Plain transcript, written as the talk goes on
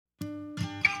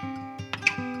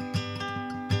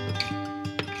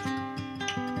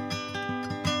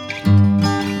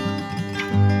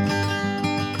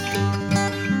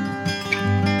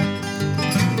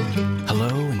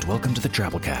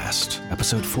Drabblecast,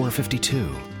 episode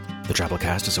 452. The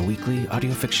Drabblecast is a weekly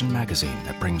audio fiction magazine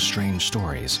that brings strange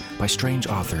stories by strange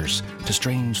authors to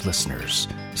strange listeners,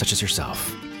 such as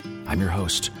yourself. I'm your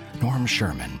host, Norm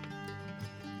Sherman.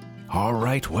 All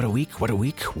right, what a week. What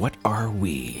are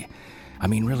we? I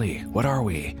mean, really, what are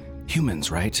we?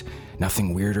 Humans, right?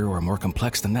 Nothing weirder or more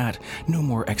complex than that. No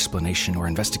more explanation or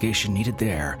investigation needed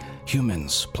there.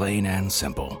 Humans, plain and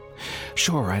simple.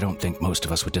 Sure, I don't think most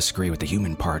of us would disagree with the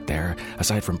human part there,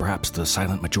 aside from perhaps the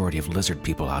silent majority of lizard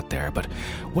people out there, but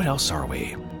what else are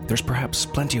we? There's perhaps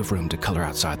plenty of room to color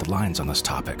outside the lines on this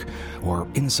topic, or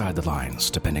inside the lines,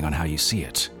 depending on how you see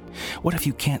it. What if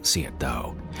you can't see it,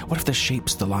 though? What if the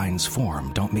shapes the lines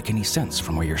form don't make any sense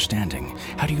from where you're standing?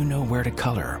 How do you know where to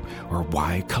color? Or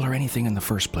why color anything in the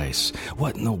first place?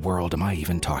 What in the world am I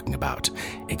even talking about?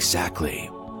 Exactly.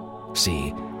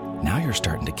 See, now you're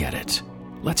starting to get it.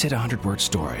 Let's hit a 100-word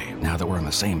story, now that we're on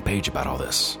the same page about all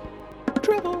this.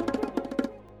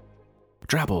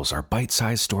 Drabbles are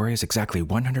bite-sized stories, exactly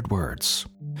 100 words.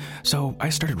 So I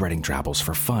started writing drabbles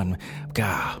for fun,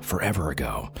 forever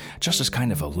ago, just as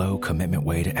kind of a low-commitment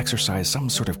way to exercise some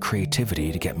sort of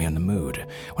creativity to get me in the mood,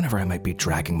 whenever I might be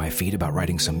dragging my feet about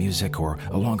writing some music or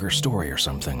a longer story or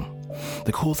something.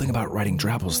 The cool thing about writing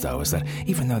drabbles, though, is that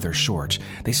even though they're short,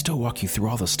 they still walk you through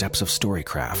all the steps of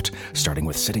storycraft, starting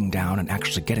with sitting down and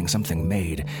actually getting something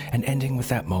made, and ending with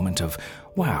that moment of,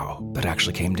 wow, that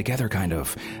actually came together kind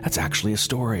of. That's actually a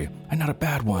story, and not a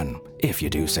bad one, if you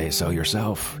do say so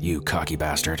yourself, you cocky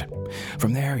bastard.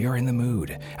 From there, you're in the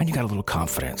mood, and you got a little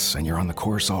confidence, and you're on the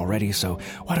course already, so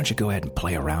why don't you go ahead and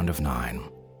play a round of 9?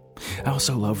 I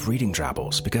also love reading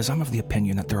drabbles because I'm of the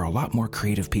opinion that there are a lot more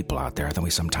creative people out there than we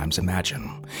sometimes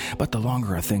imagine. But the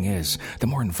longer a thing is, the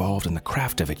more involved in the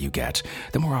craft of it you get,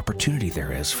 the more opportunity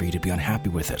there is for you to be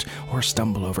unhappy with it or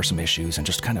stumble over some issues and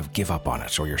just kind of give up on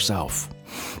it or yourself.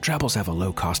 Drabbles have a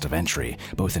low cost of entry,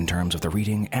 both in terms of the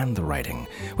reading and the writing,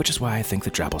 which is why I think the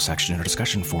Drabble section or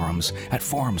discussion forums at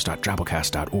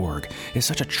forums.drabblecast.org is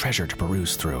such a treasure to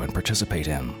peruse through and participate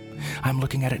in. I'm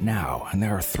looking at it now, and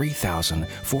there are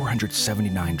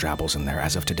 3,479 drabbles in there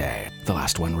as of today. The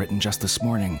last one written just this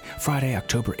morning, Friday,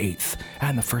 October 8th,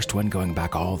 and the first one going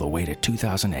back all the way to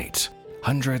 2008.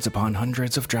 Hundreds upon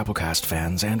hundreds of Drabblecast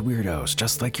fans and weirdos,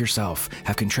 just like yourself,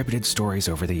 have contributed stories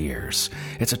over the years.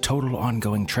 It's a total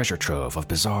ongoing treasure trove of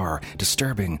bizarre,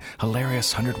 disturbing,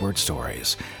 hilarious 100-word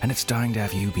stories, and it's dying to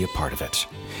have you be a part of it.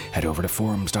 Head over to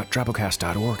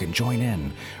forums.drabblecast.org and join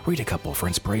in. Read a couple for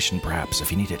inspiration, perhaps,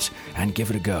 if you need it, and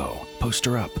give it a go.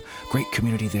 Poster up. Great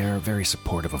community there, very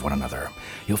supportive of one another.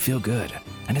 You'll feel good.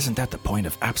 And isn't that the point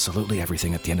of absolutely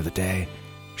everything at the end of the day?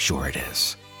 Sure it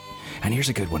is. And here's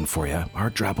a good one for you, our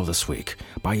drabble this week,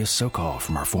 by Yosokal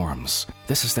from our forums.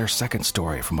 This is their second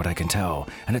story from what I can tell,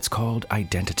 and it's called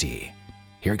Identity.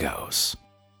 Here goes.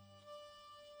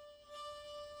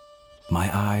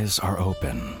 My eyes are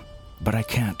open, but I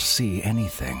can't see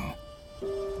anything.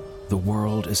 The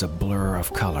world is a blur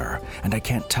of color, and I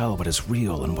can't tell what is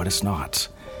real and what is not.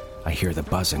 I hear the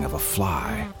buzzing of a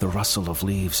fly, the rustle of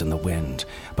leaves in the wind,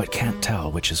 but can't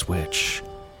tell which is which.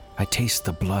 I taste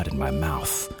the blood in my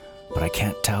mouth, but I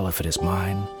can't tell if it is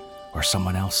mine or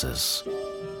someone else's.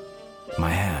 My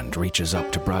hand reaches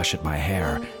up to brush at my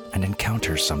hair and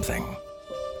encounters something.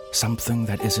 Something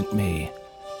that isn't me.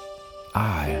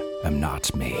 I am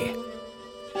not me.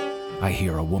 I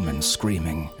hear a woman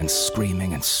screaming and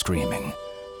screaming and screaming.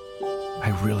 I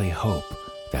really hope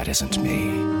that isn't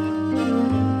me.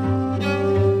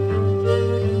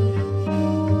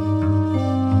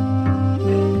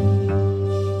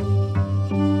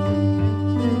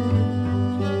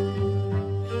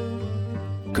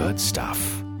 Good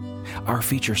stuff. Our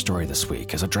feature story this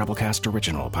week is a Drabblecast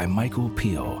original by Michael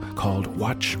Piel called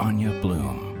Watch Anya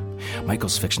Blume.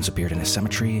 Michael's fictions appeared in A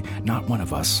Cemetery, Not One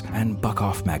of Us, and Buck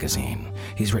Off magazine.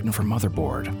 He's written for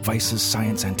Motherboard, Vice's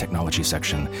Science and Technology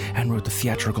section, and wrote the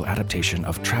theatrical adaptation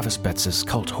of Travis Betts's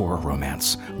cult horror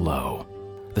romance, Low.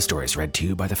 The story is read to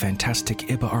you by the fantastic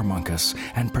Ibba Armonkas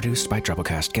and produced by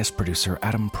Drabblecast guest producer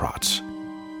Adam Prott.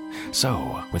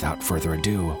 So, without further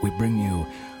ado, we bring you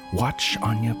Watch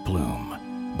Anya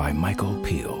Blume by Michael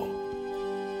Piel.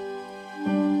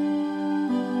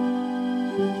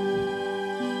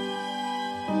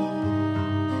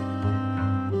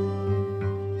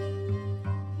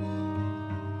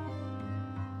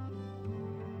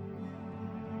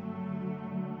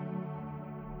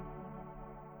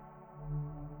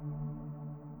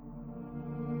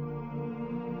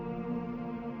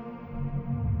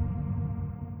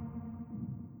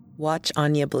 Watch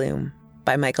Anya Blume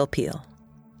by Michael Piel.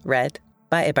 Read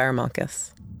by Ibba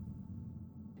Armonkas.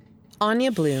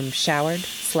 Anya Blume showered,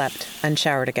 slept, and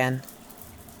showered again.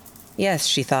 Yes,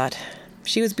 she thought.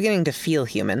 She was beginning to feel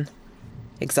human.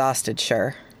 Exhausted,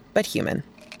 sure, but human.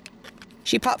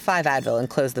 She popped 5 Advil and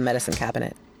closed the medicine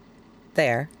cabinet.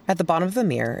 There, at the bottom of the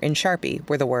mirror, in Sharpie,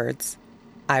 were the words,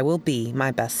 "I will be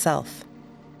my best self."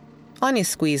 Anya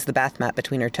squeezed the bath mat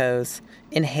between her toes,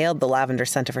 inhaled the lavender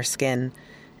scent of her skin,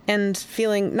 and,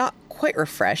 feeling not quite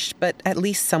refreshed, but at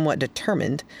least somewhat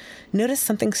determined, noticed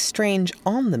something strange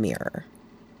on the mirror.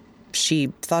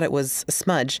 She thought it was a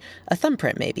smudge, a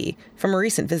thumbprint maybe, from a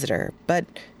recent visitor, but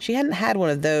she hadn't had one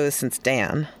of those since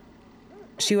Dan.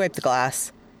 She wiped the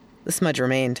glass. The smudge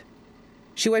remained.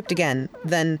 She wiped again,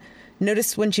 then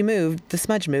noticed when she moved, the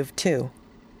smudge moved too.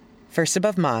 First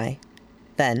above my,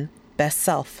 then best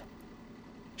self.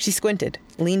 She squinted,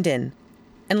 leaned in,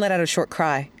 and let out a short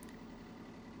cry.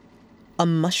 A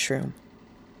mushroom.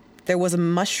 There was a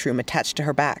mushroom attached to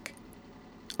her back.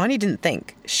 Anya didn't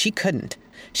think. She couldn't.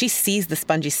 She seized the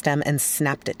spongy stem and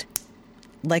snapped it.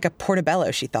 Like a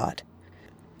portobello, she thought.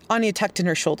 Anya tucked in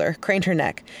her shoulder, craned her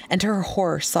neck, and to her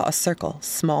horror saw a circle,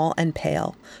 small and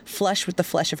pale, flush with the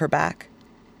flesh of her back.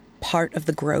 Part of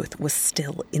the growth was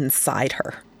still inside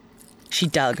her. She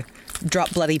dug,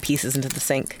 dropped bloody pieces into the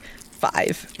sink.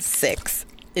 5, 6,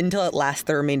 until at last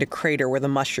there remained a crater where the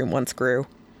mushroom once grew.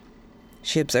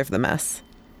 She observed the mess,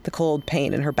 the cold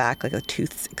pain in her back like a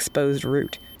tooth's exposed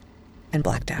root, and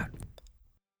blacked out.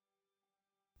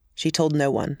 She told no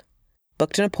one,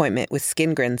 booked an appointment with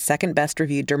Skin Grin's second-best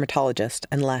reviewed dermatologist,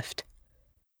 and left.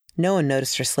 No one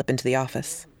noticed her slip into the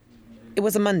office. It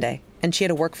was a Monday, and she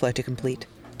had a workflow to complete,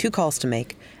 2 calls to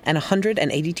make, and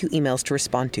 182 emails to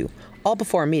respond to, all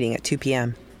before a meeting at 2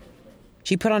 p.m.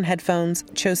 She put on headphones,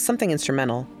 chose something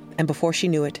instrumental, and before she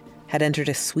knew it, had entered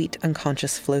a sweet,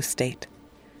 unconscious flow state.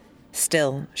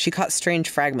 Still, she caught strange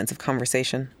fragments of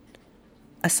conversation.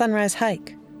 A sunrise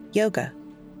hike, yoga,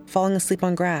 falling asleep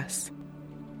on grass.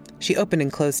 She opened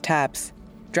and closed tabs,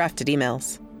 drafted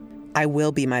emails. I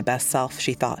will be my best self,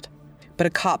 she thought. But a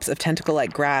copse of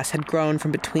tentacle-like grass had grown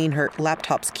from between her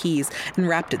laptop's keys and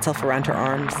wrapped itself around her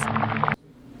arms.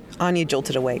 Anya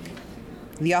jolted awake.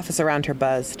 The office around her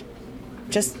buzzed.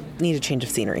 Just need a change of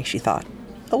scenery, she thought.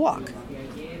 A walk.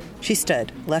 She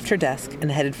stood, left her desk,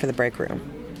 and headed for the break room.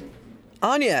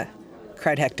 "Anya!"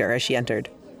 cried Hector as she entered.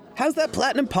 "How's that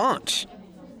platinum paunch?"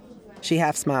 She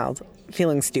half smiled,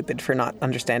 feeling stupid for not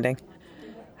understanding.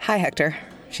 "Hi, Hector,"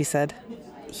 she said.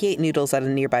 He ate noodles at a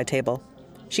nearby table.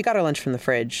 She got her lunch from the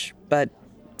fridge, but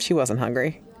she wasn't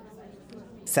hungry.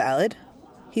 "Salad?"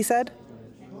 he said.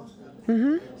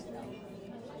 "Mm-hmm."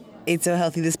 "Ate so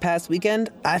healthy this past weekend,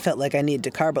 I felt like I needed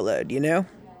to carb load, you know?"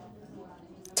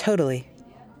 Totally.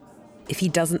 If he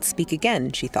doesn't speak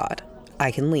again, she thought,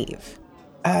 I can leave.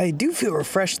 "I do feel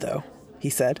refreshed, though," he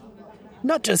said.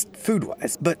 "Not just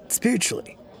food-wise, but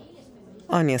spiritually."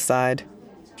 Anya sighed.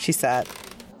 She sat.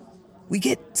 "We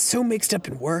get so mixed up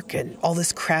in work and all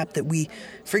this crap that we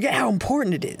forget how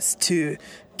important it is to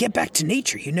get back to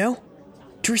nature, you know?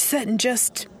 To reset and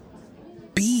just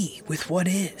be with what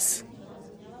is."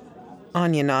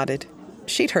 Anya nodded.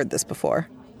 She'd heard this before.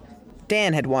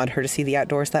 Dan had wanted her to see the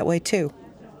outdoors that way, too.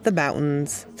 The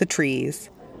mountains, the trees.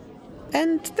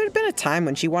 And there'd been a time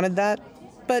when she wanted that,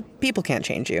 but people can't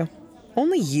change you.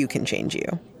 Only you can change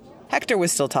you. Hector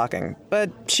was still talking, but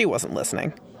she wasn't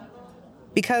listening.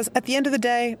 Because at the end of the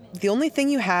day, the only thing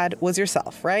you had was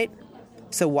yourself, right?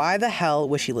 So why the hell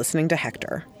was she listening to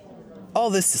Hector? "All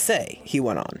this to say," he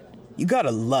went on, "you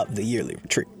gotta love the yearly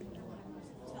retreat."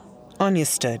 Anya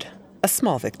stood. A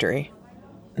small victory.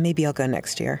 "Maybe I'll go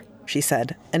next year," she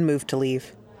said, and moved to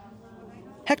leave.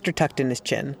 Hector tucked in his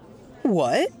chin.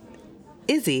 "What?"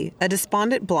 Izzy, a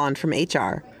despondent blonde from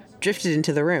HR, drifted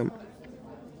into the room.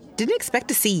 "Didn't expect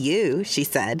to see you," she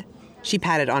said. She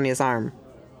patted Anya's arm.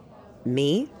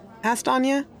 "Me?" asked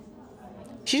Anya.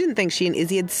 She didn't think she and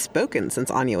Izzy had spoken since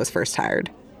Anya was first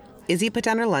hired. Izzy put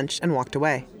down her lunch and walked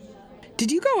away.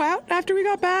 "Did you go out after we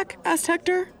got back?" asked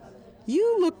Hector.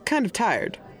 "You look kind of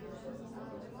tired."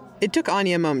 It took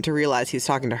Anya a moment to realize he was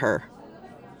talking to her.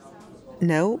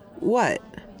 "No? What?"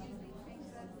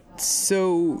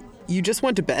 "So, you just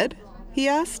went to bed?" he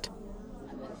asked.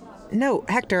 "No,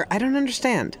 Hector, I don't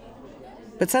understand."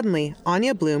 But suddenly,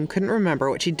 Anya Blume couldn't remember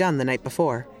what she'd done the night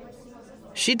before.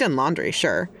 She'd done laundry,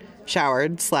 sure,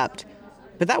 showered, slept,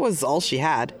 but that was all she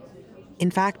had.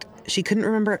 In fact, she couldn't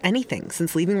remember anything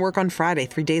since leaving work on Friday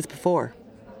 3 days before.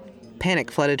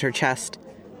 Panic flooded her chest.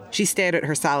 She stared at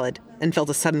her salad and felt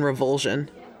a sudden revulsion.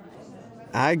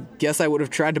 "I guess I would have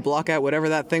tried to block out whatever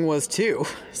that thing was too,"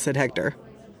 said Hector.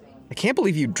 "I can't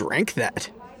believe you drank that."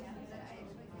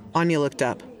 Anya looked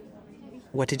up.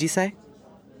 "What did you say?"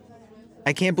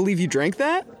 "I can't believe you drank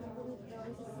that?"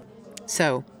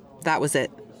 So, that was it.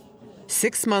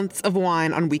 6 months of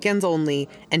wine on weekends only,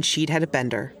 and she'd had a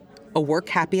bender. A work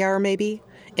happy hour, maybe?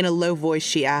 In a low voice,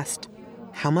 she asked,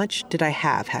 "How much did I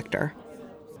have, Hector?"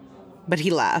 But he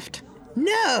laughed.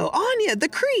 "No, Anya, the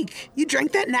creek! You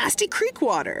drank that nasty creek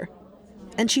water!"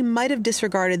 And she might have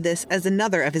disregarded this as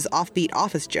another of his offbeat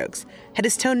office jokes, had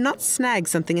his tone not snagged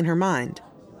something in her mind.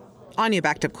 Anya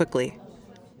backed up quickly.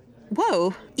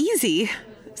 "Whoa, easy,"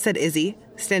 said Izzy,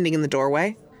 standing in the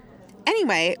doorway.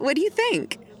 "Anyway, what do you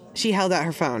think?" She held out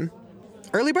her phone.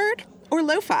 "Early bird or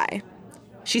lo-fi?"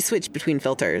 She switched between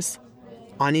filters.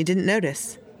 Anya didn't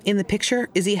notice. In the picture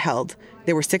Izzy held,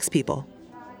 there were 6 people.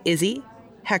 Izzy,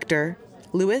 Hector,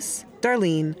 Louis,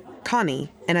 Darlene,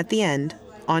 Connie, and at the end,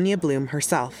 Anya Blume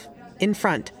herself, in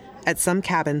front, at some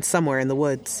cabin somewhere in the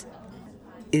woods.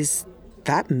 "Is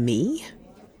that me?"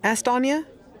 asked Anya.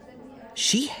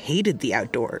 She hated the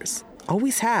outdoors,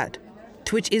 always had.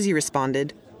 To which Izzy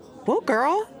responded, "Whoa,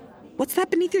 girl, what's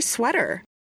that beneath your sweater?"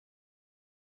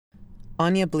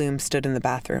 Anya Blume stood in the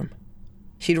bathroom.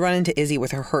 She'd run into Izzy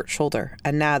with her hurt shoulder,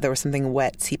 and now there was something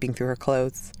wet seeping through her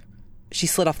clothes. She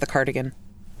slid off the cardigan,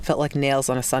 felt like nails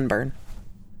on a sunburn.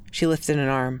 She lifted an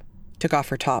arm, took off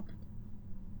her top.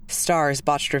 Stars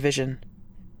botched her vision.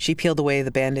 She peeled away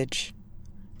the bandage.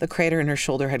 The crater in her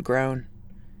shoulder had grown.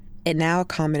 It now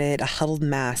accommodated a huddled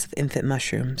mass of infant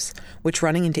mushrooms, which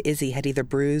running into Izzy had either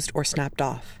bruised or snapped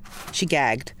off. She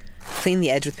gagged, cleaned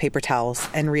the edge with paper towels,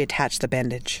 and reattached the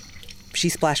bandage. She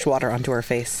splashed water onto her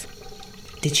face.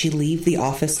 "Did she leave the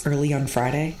office early on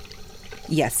Friday?"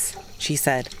 "Yes," she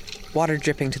said, water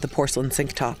dripping to the porcelain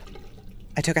sink top.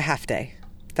 "I took a half day.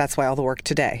 That's why all the work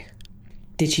today."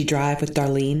 "Did she drive with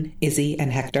Darlene, Izzy,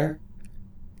 and Hector?"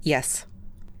 "Yes."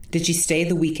 "Did she stay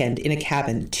the weekend in a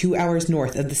cabin 2 hours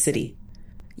north of the city?"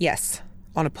 "Yes,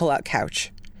 on a pull-out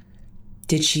couch."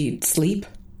 "Did she sleep?"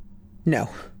 "No."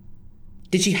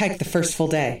 "Did she hike the first full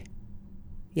day?"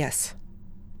 "Yes."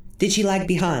 "Did she lag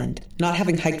behind, not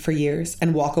having hiked for years,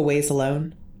 and walk a ways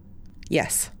alone?"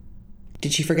 "Yes."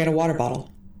 "Did she forget a water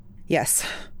bottle?" "Yes."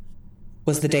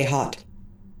 "Was the day hot?"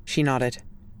 She nodded.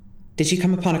 "Did she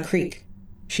come upon a creek?"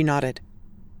 She nodded.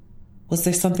 "Was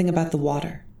there something about the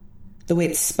water, the way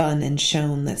it spun and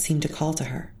shone, that seemed to call to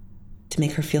her, to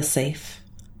make her feel safe?"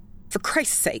 "For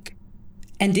Christ's sake!"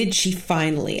 "And did she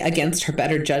finally, against her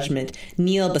better judgment,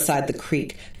 kneel beside the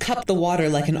creek, cup the water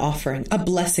like an offering, a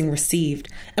blessing received,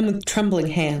 and with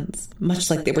trembling hands, much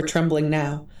like they were trembling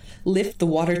now, lift the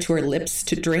water to her lips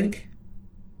to drink?"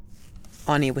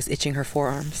 Anya was itching her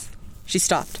forearms. She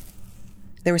stopped.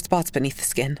 There were spots beneath the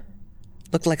skin.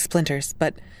 Looked like splinters,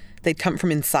 but they'd come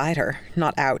from inside her,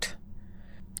 not out.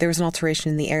 There was an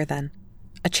alteration in the air then,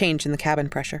 a change in the cabin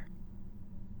pressure.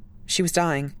 She was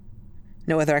dying.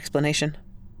 No other explanation.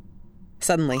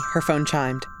 Suddenly, her phone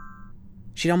chimed.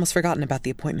 She'd almost forgotten about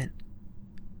the appointment.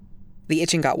 The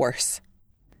itching got worse.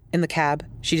 In the cab,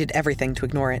 she did everything to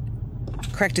ignore it.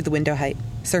 Corrected the window height,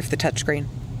 surfed the touchscreen,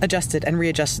 adjusted and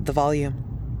readjusted the volume.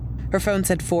 Her phone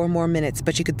said 4 more minutes,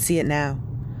 but she could see it now.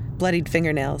 Bloodied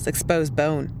fingernails, exposed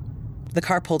bone. The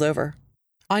car pulled over.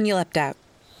 Anya leapt out.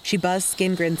 She buzzed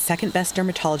Skin Grin's second-best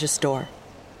dermatologist's door.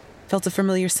 Felt a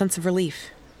familiar sense of relief.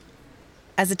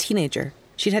 As a teenager,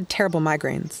 she'd had terrible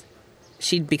migraines.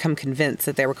 She'd become convinced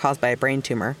that they were caused by a brain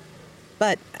tumor.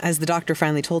 But, as the doctor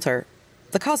finally told her,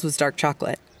 the cause was dark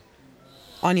chocolate.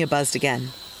 Anya buzzed again.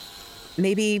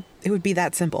 Maybe it would be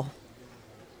that simple.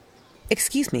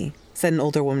 "Excuse me," said an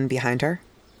older woman behind her.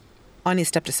 Anya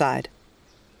stepped aside.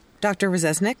 "Dr.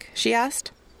 Rezesnik?" she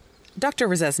asked. "Dr.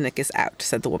 Rezesnik is out,"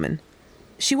 said the woman.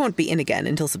 "She won't be in again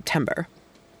until September."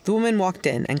 The woman walked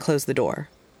in and closed the door.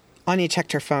 Anya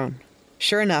checked her phone.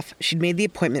 Sure enough, she'd made the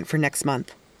appointment for next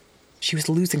month. She was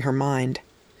losing her mind.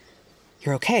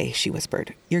 "You're okay," she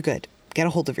whispered. "You're good. Get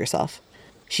a hold of yourself."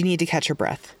 She needed to catch her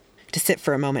breath, to sit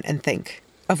for a moment and think.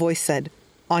 A voice said,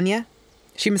 "Anya?"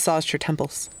 She massaged her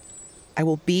temples. "I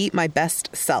will be my best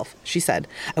self," she said.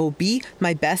 "I will be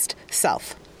my best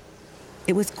self."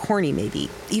 It was corny,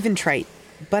 maybe, even trite,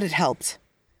 but it helped.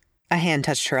 A hand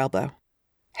touched her elbow.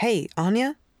 "Hey,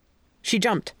 Anya?" She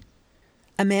jumped.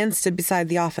 A man stood beside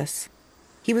the office.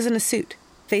 He was in a suit,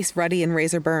 face ruddy and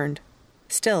razor-burned.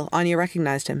 Still, Anya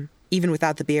recognized him, even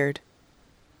without the beard.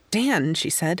 "Dan," she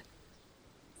said.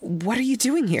 "What are you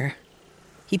doing here?"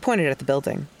 He pointed at the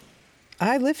building.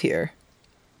 "I live here."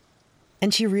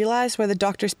 And she realized why the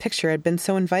doctor's picture had been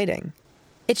so inviting.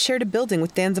 It shared a building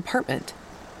with Dan's apartment.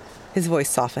 His voice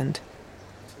softened.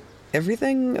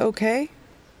 "Everything okay?"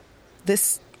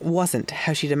 This wasn't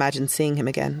how she'd imagined seeing him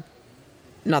again.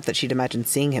 Not that she'd imagined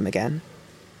seeing him again.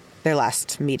 Their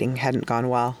last meeting hadn't gone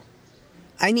well.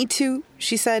 "I need to,"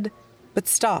 she said, but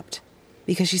stopped.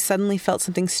 because she suddenly felt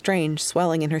something strange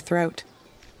swelling in her throat.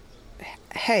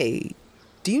 "Hey,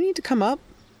 do you need to come up?"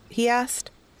 he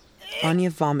asked. Anya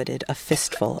vomited a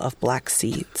fistful of black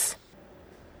seeds.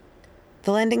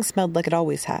 The landing smelled like it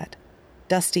always had,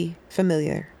 dusty,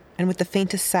 familiar, and with the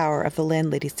faintest sour of the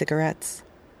landlady's cigarettes.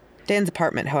 Dan's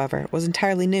apartment, however, was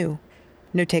entirely new.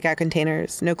 No takeout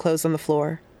containers, no clothes on the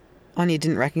floor. Anya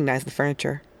didn't recognize the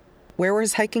furniture. Where were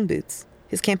his hiking boots,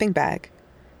 his camping bag,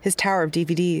 his tower of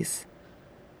DVDs?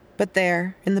 But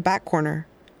there, in the back corner,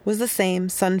 was the same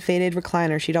sun-faded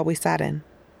recliner she'd always sat in.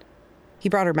 He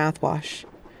brought her mouthwash.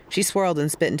 She swirled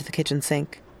and spit into the kitchen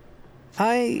sink.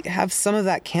 "I have some of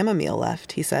that chamomile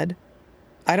left," he said.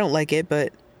 "I don't like it,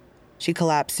 but..." She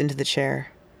collapsed into the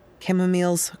chair.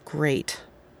 "Chamomile's great.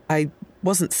 I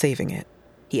wasn't saving it,"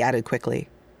 he added quickly.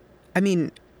 "I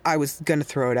mean, I was gonna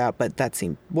throw it out, but that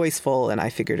seemed wasteful, and I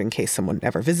figured in case someone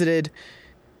ever visited..."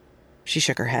 She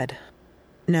shook her head.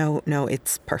 No,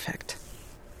 it's perfect."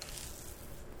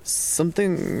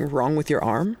 "Something wrong with your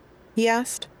arm?" he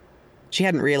asked. She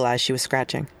hadn't realized she was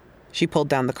scratching. She pulled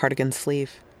down the cardigan's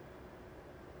sleeve.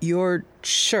 "You're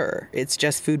sure it's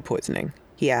just food poisoning?"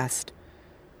 he asked.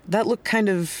 "That looked kind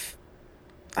of,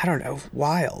 I don't know,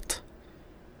 wild."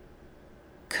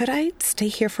 "Could I stay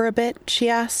here for a bit?" she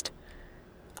asked.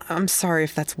 "I'm sorry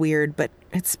if that's weird, but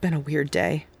it's been a weird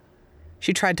day."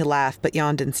 She tried to laugh, but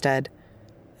yawned instead.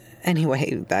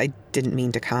 "Anyway, I didn't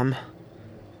mean to come."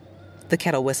 The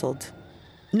kettle whistled.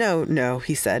 No,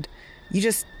 he said. "You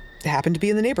just happened to be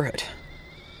in the neighborhood."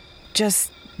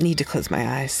 "Just need to close my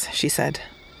eyes," she said.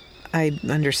 "I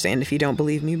understand if you don't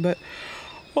believe me, but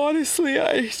honestly,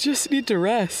 I just need to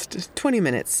rest. 20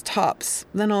 minutes, tops.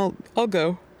 Then I'll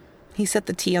go." He set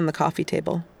the tea on the coffee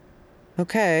table.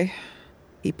 "Okay."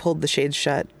 He pulled the shades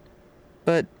shut.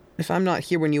 "But if I'm not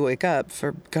here when you wake up,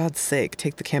 for God's sake,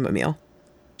 take the chamomile."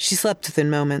 She slept within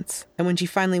moments, and when she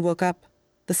finally woke up,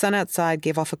 the sun outside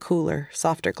gave off a cooler,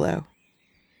 softer glow.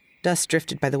 Dust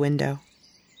drifted by the window.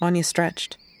 Anya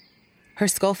stretched. Her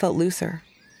skull felt looser,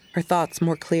 her thoughts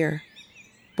more clear.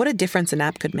 What a difference a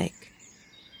nap could make.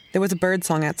 There was a bird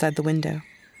song outside the window.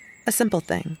 A simple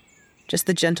thing, just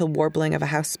the gentle warbling of a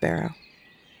house sparrow.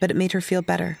 But it made her feel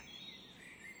better.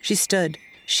 She stood,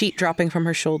 sheet dropping from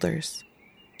her shoulders.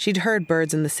 She'd heard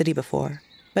birds in the city before,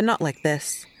 but not like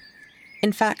this.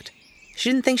 In fact,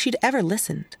 she didn't think she'd ever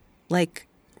listened. Like,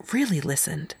 really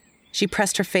listened. She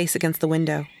pressed her face against the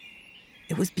window.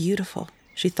 It was beautiful,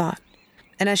 she thought.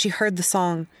 And as she heard the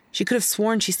song, she could have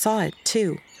sworn she saw it,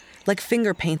 too, like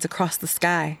finger paints across the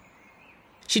sky.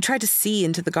 She tried to see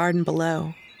into the garden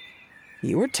below.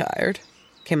 "You were tired,"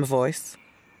 came a voice.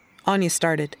 Anya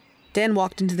started. Dan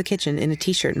walked into the kitchen in a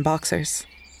t-shirt and boxers.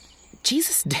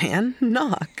 "Jesus, Dan,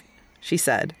 knock," she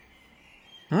said.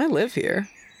 "I live here,"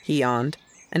 he yawned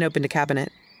and opened a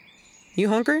cabinet. "You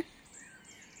hungry?"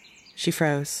 She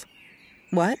froze.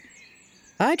 "What?"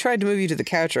 "I tried to move you to the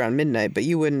couch around midnight, but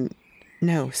you wouldn't..."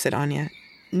 "No," said Anya.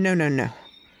 No.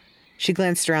 She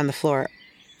glanced around the floor.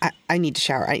 I need to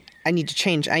shower. I need to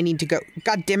change. I need to go.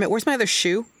 God damn it, where's my other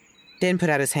shoe?" Dan put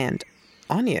out his hand.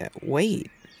 "Anya,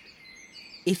 wait."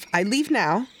 "If I leave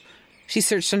now..." She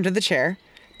searched under the chair.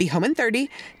 "Be home in 30,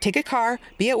 take a car,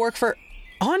 be at work for..."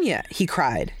 "Anya," he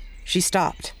cried. She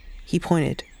stopped. He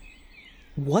pointed.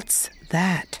 "What's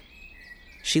that?"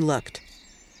 She looked.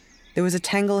 There was a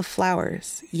tangle of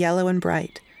flowers, yellow and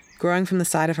bright, growing from the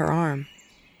side of her arm.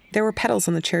 There were petals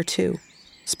on the chair, too,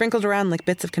 sprinkled around like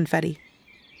bits of confetti.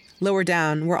 Lower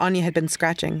down, where Anya had been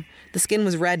scratching, the skin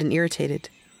was red and irritated,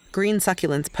 green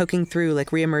succulents poking through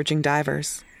like re-emerging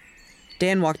divers.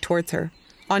 Dan walked towards her.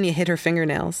 Anya hid her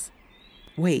fingernails.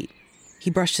 "Wait."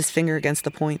 He brushed his finger against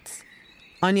the points.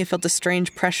 Anya felt a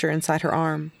strange pressure inside her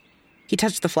arm. He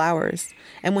touched the flowers,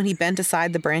 and when he bent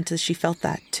aside the branches, she felt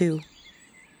that, too.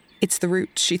 It's the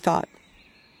roots, she thought.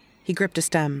 He gripped a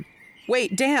stem.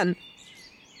 "Wait, Dan!"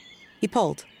 He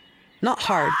pulled. Not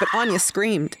hard, but Anya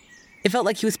screamed. It felt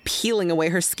like he was peeling away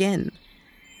her skin.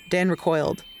 Dan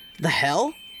recoiled. "The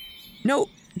hell?" "No,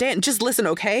 Dan, just listen,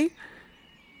 okay?"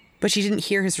 But she didn't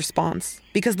hear his response,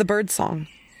 because the bird song.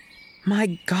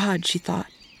 My God, she thought.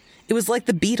 It was like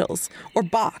the Beatles, or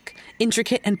Bach,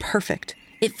 intricate and perfect.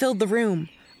 It filled the room,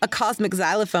 a cosmic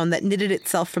xylophone that knitted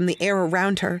itself from the air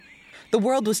around her. The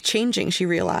world was changing, she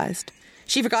realized.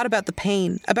 She forgot about the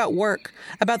pain, about work,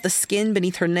 about the skin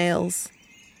beneath her nails.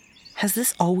 "Has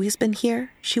this always been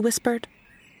here?" she whispered.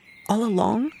 "All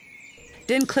along?"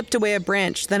 Dan clipped away a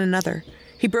branch, then another.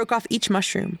 He broke off each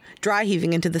mushroom, dry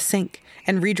heaving into the sink,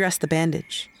 and redressed the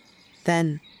bandage.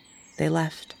 Then they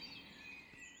left.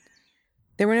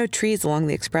 There were no trees along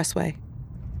the expressway.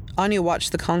 Anya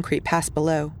watched the concrete pass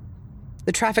below.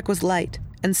 The traffic was light,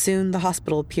 and soon the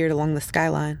hospital appeared along the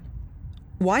skyline.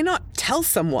 "Why not tell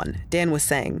someone?" Dan was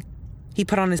saying. He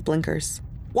put on his blinkers.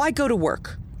 "Why go to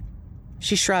work?"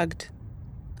 She shrugged.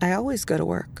 "I always go to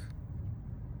work."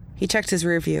 He checked his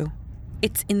rear view.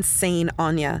 "It's insane,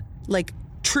 Anya. Like,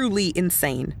 truly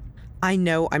insane. I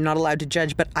know I'm not allowed to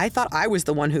judge, but I thought I was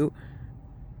the one who..."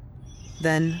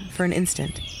 Then, for an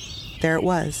instant, there it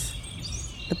was.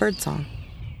 The birdsong.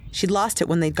 She'd lost it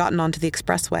when they'd gotten onto the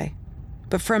expressway.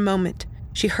 But for a moment,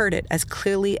 she heard it as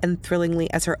clearly and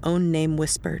thrillingly as her own name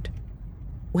whispered.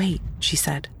 "Wait," she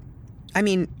said. "I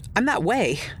mean, I'm that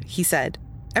way," he said.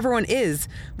 "Everyone is.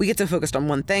 We get so focused on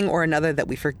one thing or another that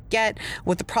we forget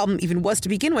what the problem even was to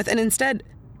begin with, and instead,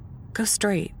 go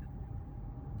straight."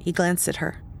 He glanced at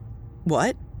her.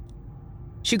 "What?"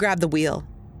 She grabbed the wheel.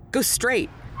 "Go straight."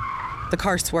 The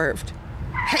car swerved.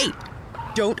 "Hey,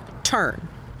 don't turn."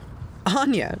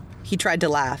 "Anya," he tried to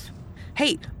laugh.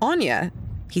 "Hey, Anya,"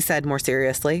 he said more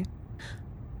seriously.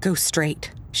 "Go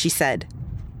straight," she said.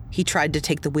 He tried to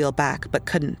take the wheel back, but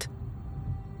couldn't.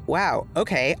 "Wow,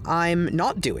 okay, I'm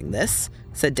not doing this,"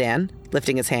 said Dan,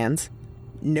 lifting his hands.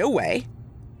 "No way."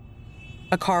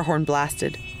 A car horn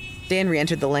blasted. Dan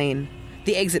re-entered the lane.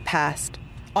 The exit passed.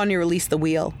 Anya released the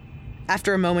wheel.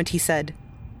 After a moment, he said,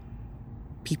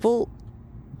 "People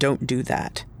don't do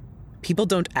that. People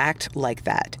don't act like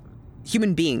that.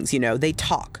 Human beings, they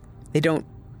talk. They don't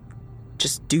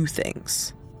just do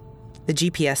things." The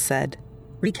GPS said,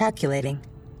 "Recalculating."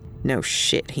 "No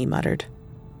shit," he muttered.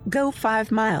 "Go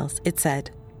 5 miles, it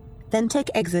said. Then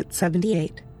take exit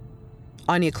 78.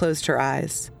 Anya closed her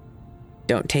eyes.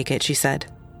 "Don't take it," she said.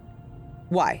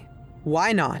 "Why?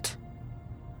 Why not?"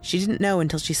 She didn't know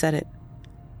until she said it.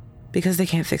 "Because they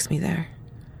can't fix me there.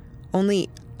 Only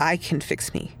I can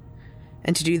fix me.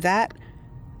 And to do that,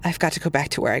 I've got to go back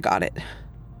to where I got it."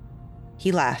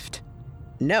 He laughed.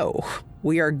 "No,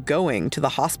 we are going to the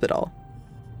hospital."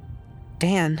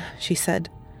 "Dan," she said,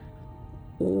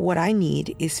 "what I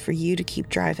need is for you to keep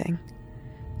driving.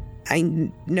 I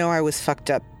know I was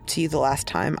fucked up to you the last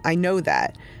time. I know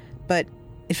that. But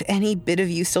if any bit of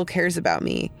you still cares about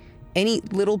me, any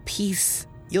little piece,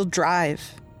 you'll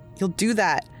drive. You'll do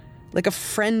that like a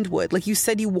friend would, like you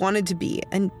said you wanted to be,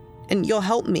 and you'll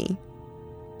help me."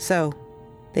 So,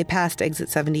 they passed exit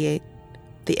 78.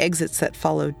 The exits that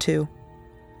followed, too.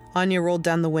 Anya rolled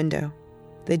down the window.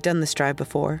 They'd done this drive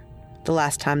before, the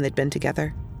last time they'd been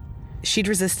together. She'd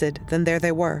resisted, then there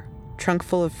they were, trunk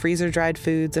full of freezer-dried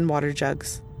foods and water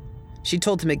jugs. She'd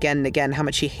told him again and again how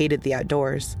much she hated the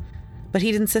outdoors, but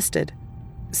he'd insisted.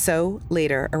 So,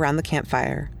 later, around the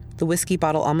campfire, the whiskey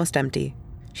bottle almost empty,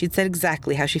 she'd said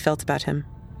exactly how she felt about him.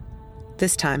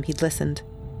 This time, he'd listened.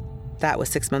 That was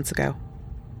 6 months ago.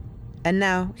 And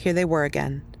now, here they were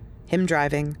again, him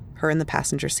driving, her in the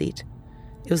passenger seat.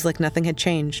 It was like nothing had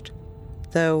changed,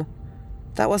 though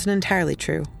that wasn't entirely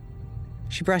true.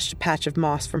 She brushed a patch of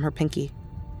moss from her pinky.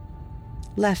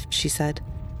 "Left," she said.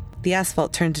 The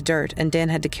asphalt turned to dirt, and Dan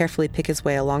had to carefully pick his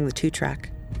way along the 2-track.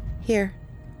 "Here."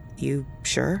 "You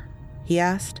sure?" he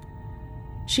asked.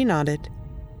 She nodded.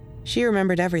 She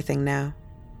remembered everything now.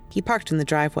 He parked in the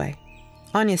driveway.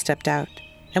 Anya stepped out,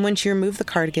 and when she removed the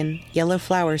cardigan, yellow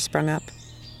flowers sprung up.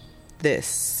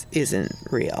 "This isn't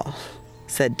real,"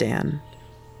 said Dan.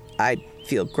 "I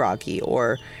feel groggy,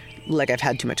 or like I've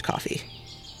had too much coffee."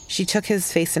 She took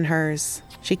his face in hers.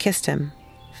 She kissed him,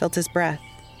 felt his breath.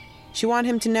 She wanted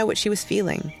him to know what she was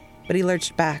feeling, but he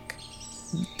lurched back.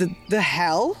 The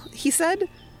hell?" he said.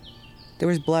 There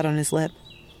was blood on his lip.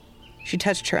 She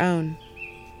touched her own,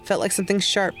 felt like something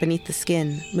sharp beneath the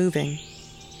skin, moving.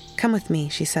 "Come with me,"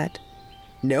 she said.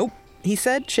 "Nope," he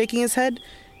said, shaking his head.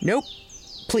 "Nope.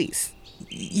 Please.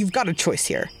 You've got a choice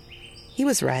here." He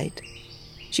was right.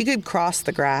 She could cross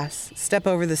the grass, step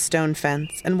over the stone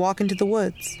fence, and walk into the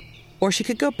woods. Or she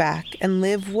could go back and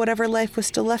live whatever life was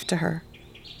still left to her.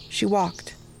 She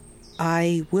walked.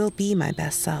 "I will be my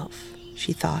best self,"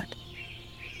 she thought.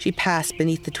 She passed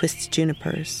beneath the twisted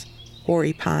junipers,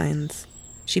 hoary pines.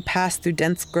 She passed through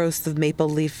dense growths of maple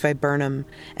leaf viburnum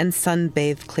and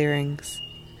sun-bathed clearings.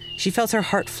 She felt her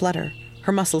heart flutter,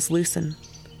 her muscles loosen.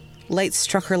 Light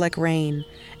struck her like rain,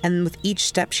 and with each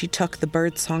step she took, the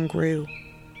birdsong grew.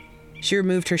 She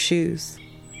removed her shoes,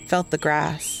 felt the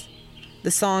grass.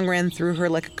 The song ran through her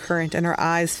like a current, and her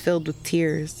eyes filled with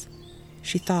tears.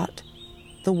 She thought,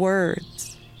 the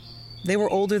words. They were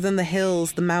older than the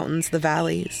hills, the mountains, the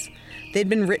valleys. They'd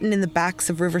been written in the backs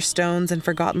of river stones and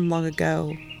forgotten long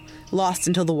ago, lost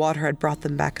until the water had brought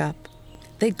them back up.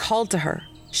 They'd called to her,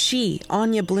 she,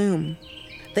 Anya Blume.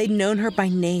 They'd known her by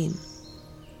name.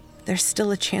 "There's still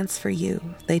a chance for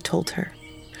you," they told her.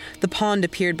 The pond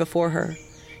appeared before her.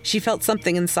 She felt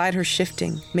something inside her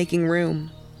shifting, making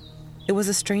room. It was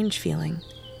a strange feeling,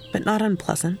 but not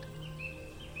unpleasant.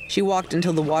 She walked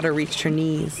until the water reached her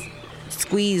knees,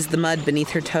 squeezed the mud beneath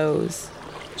her toes.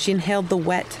 She inhaled the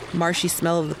wet, marshy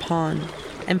smell of the pond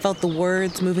and felt the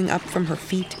words moving up from her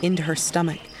feet into her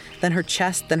stomach, then her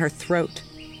chest, then her throat.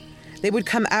 They would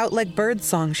come out like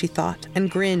birdsong, she thought,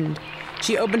 and grinned.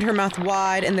 She opened her mouth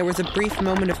wide, and there was a brief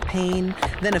moment of pain,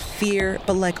 then of fear,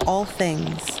 but like all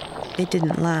things, it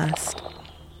didn't last.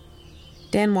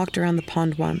 Dan walked around the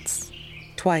pond once,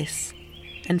 twice,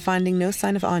 and finding no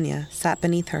sign of Anya, sat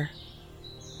beneath her.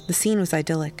 The scene was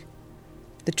idyllic,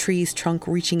 the tree's trunk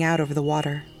reaching out over the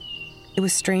water. It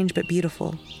was strange but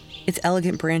beautiful, its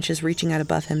elegant branches reaching out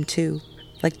above him, too,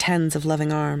 like tens of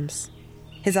loving arms.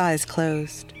 His eyes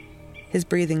closed. His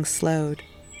breathing slowed.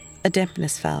 A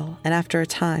dampness fell, and after a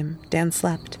time, Dan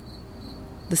slept.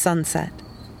 The sun set.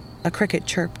 A cricket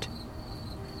chirped.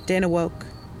 Dan awoke.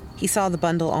 He saw the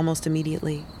bundle almost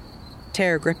immediately.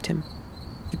 Terror gripped him.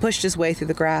 He pushed his way through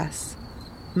the grass.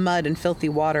 Mud and filthy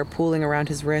water pooling around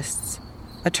his wrists.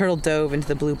 A turtle dove into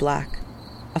the blue-black.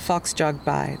 A fox jogged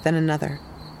by, then another.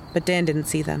 But Dan didn't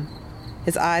see them.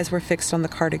 His eyes were fixed on the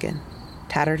cardigan,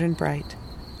 tattered and bright,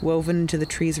 woven into the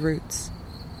tree's roots.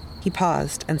 He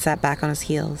paused and sat back on his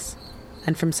heels,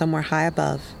 and from somewhere high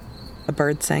above, a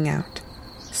bird sang out,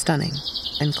 stunning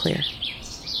and clear.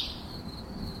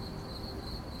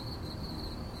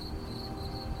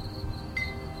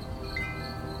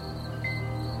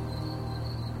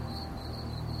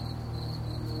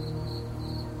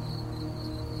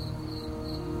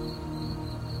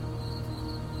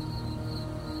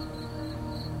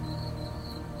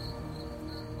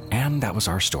 And that was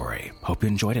our story. Hope you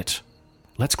enjoyed it.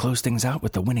 Let's close things out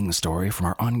with the winning story from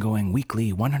our ongoing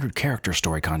weekly 100-character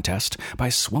story contest by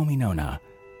Swomi Nona.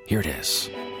 Here it is.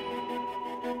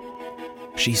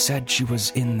 She said she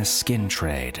was in the skin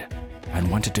trade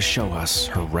and wanted to show us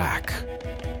her rack.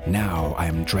 Now I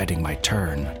am dreading my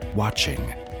turn, watching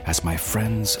as my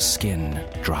friend's skin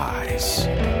dries.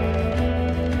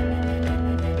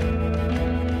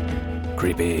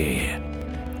 Creepy.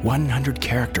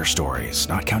 100-character stories,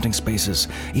 not counting spaces,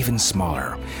 even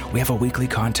smaller. We have a weekly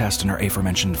contest in our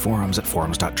aforementioned forums at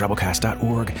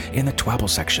forums.drabblecast.org in the Twabble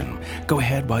section. Go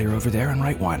ahead while you're over there and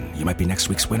write one. You might be next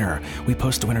week's winner. We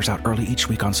post the winners out early each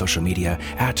week on social media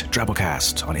at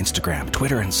Drabblecast, on Instagram,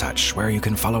 Twitter, and such, where you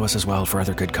can follow us as well for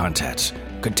other good content.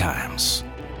 Good times.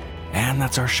 And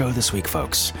that's our show this week,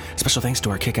 folks. Special thanks to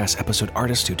our kick-ass episode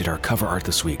artist who did our cover art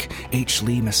this week, H.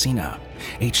 Lee Messina.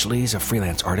 H. Lee is a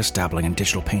freelance artist dabbling in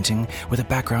digital painting with a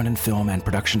background in film and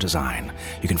production design.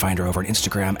 You can find her over on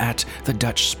Instagram at The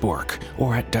Dutch Spork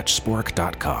or at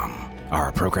DutchSpork.com.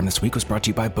 Our program this week was brought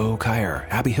to you by Bo Kyer,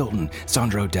 Abby Hilton,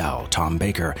 Sandra Odell, Tom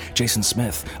Baker, Jason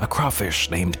Smith, a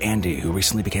crawfish named Andy who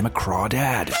recently became a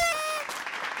crawdad.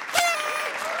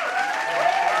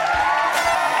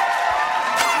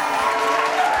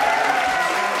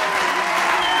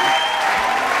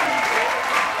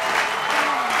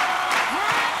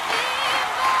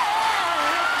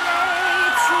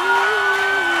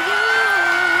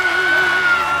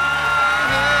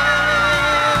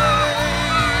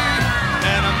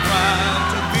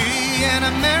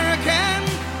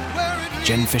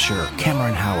 Jen Fisher,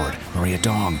 Cameron Howard, Maria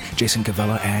Dong, Jason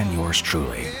Cavella, and yours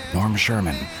truly, Norm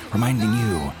Sherman, reminding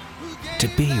you to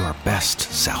be your best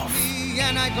self.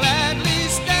 And I gladly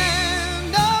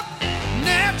stand up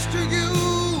next to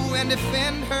you and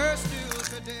defend her.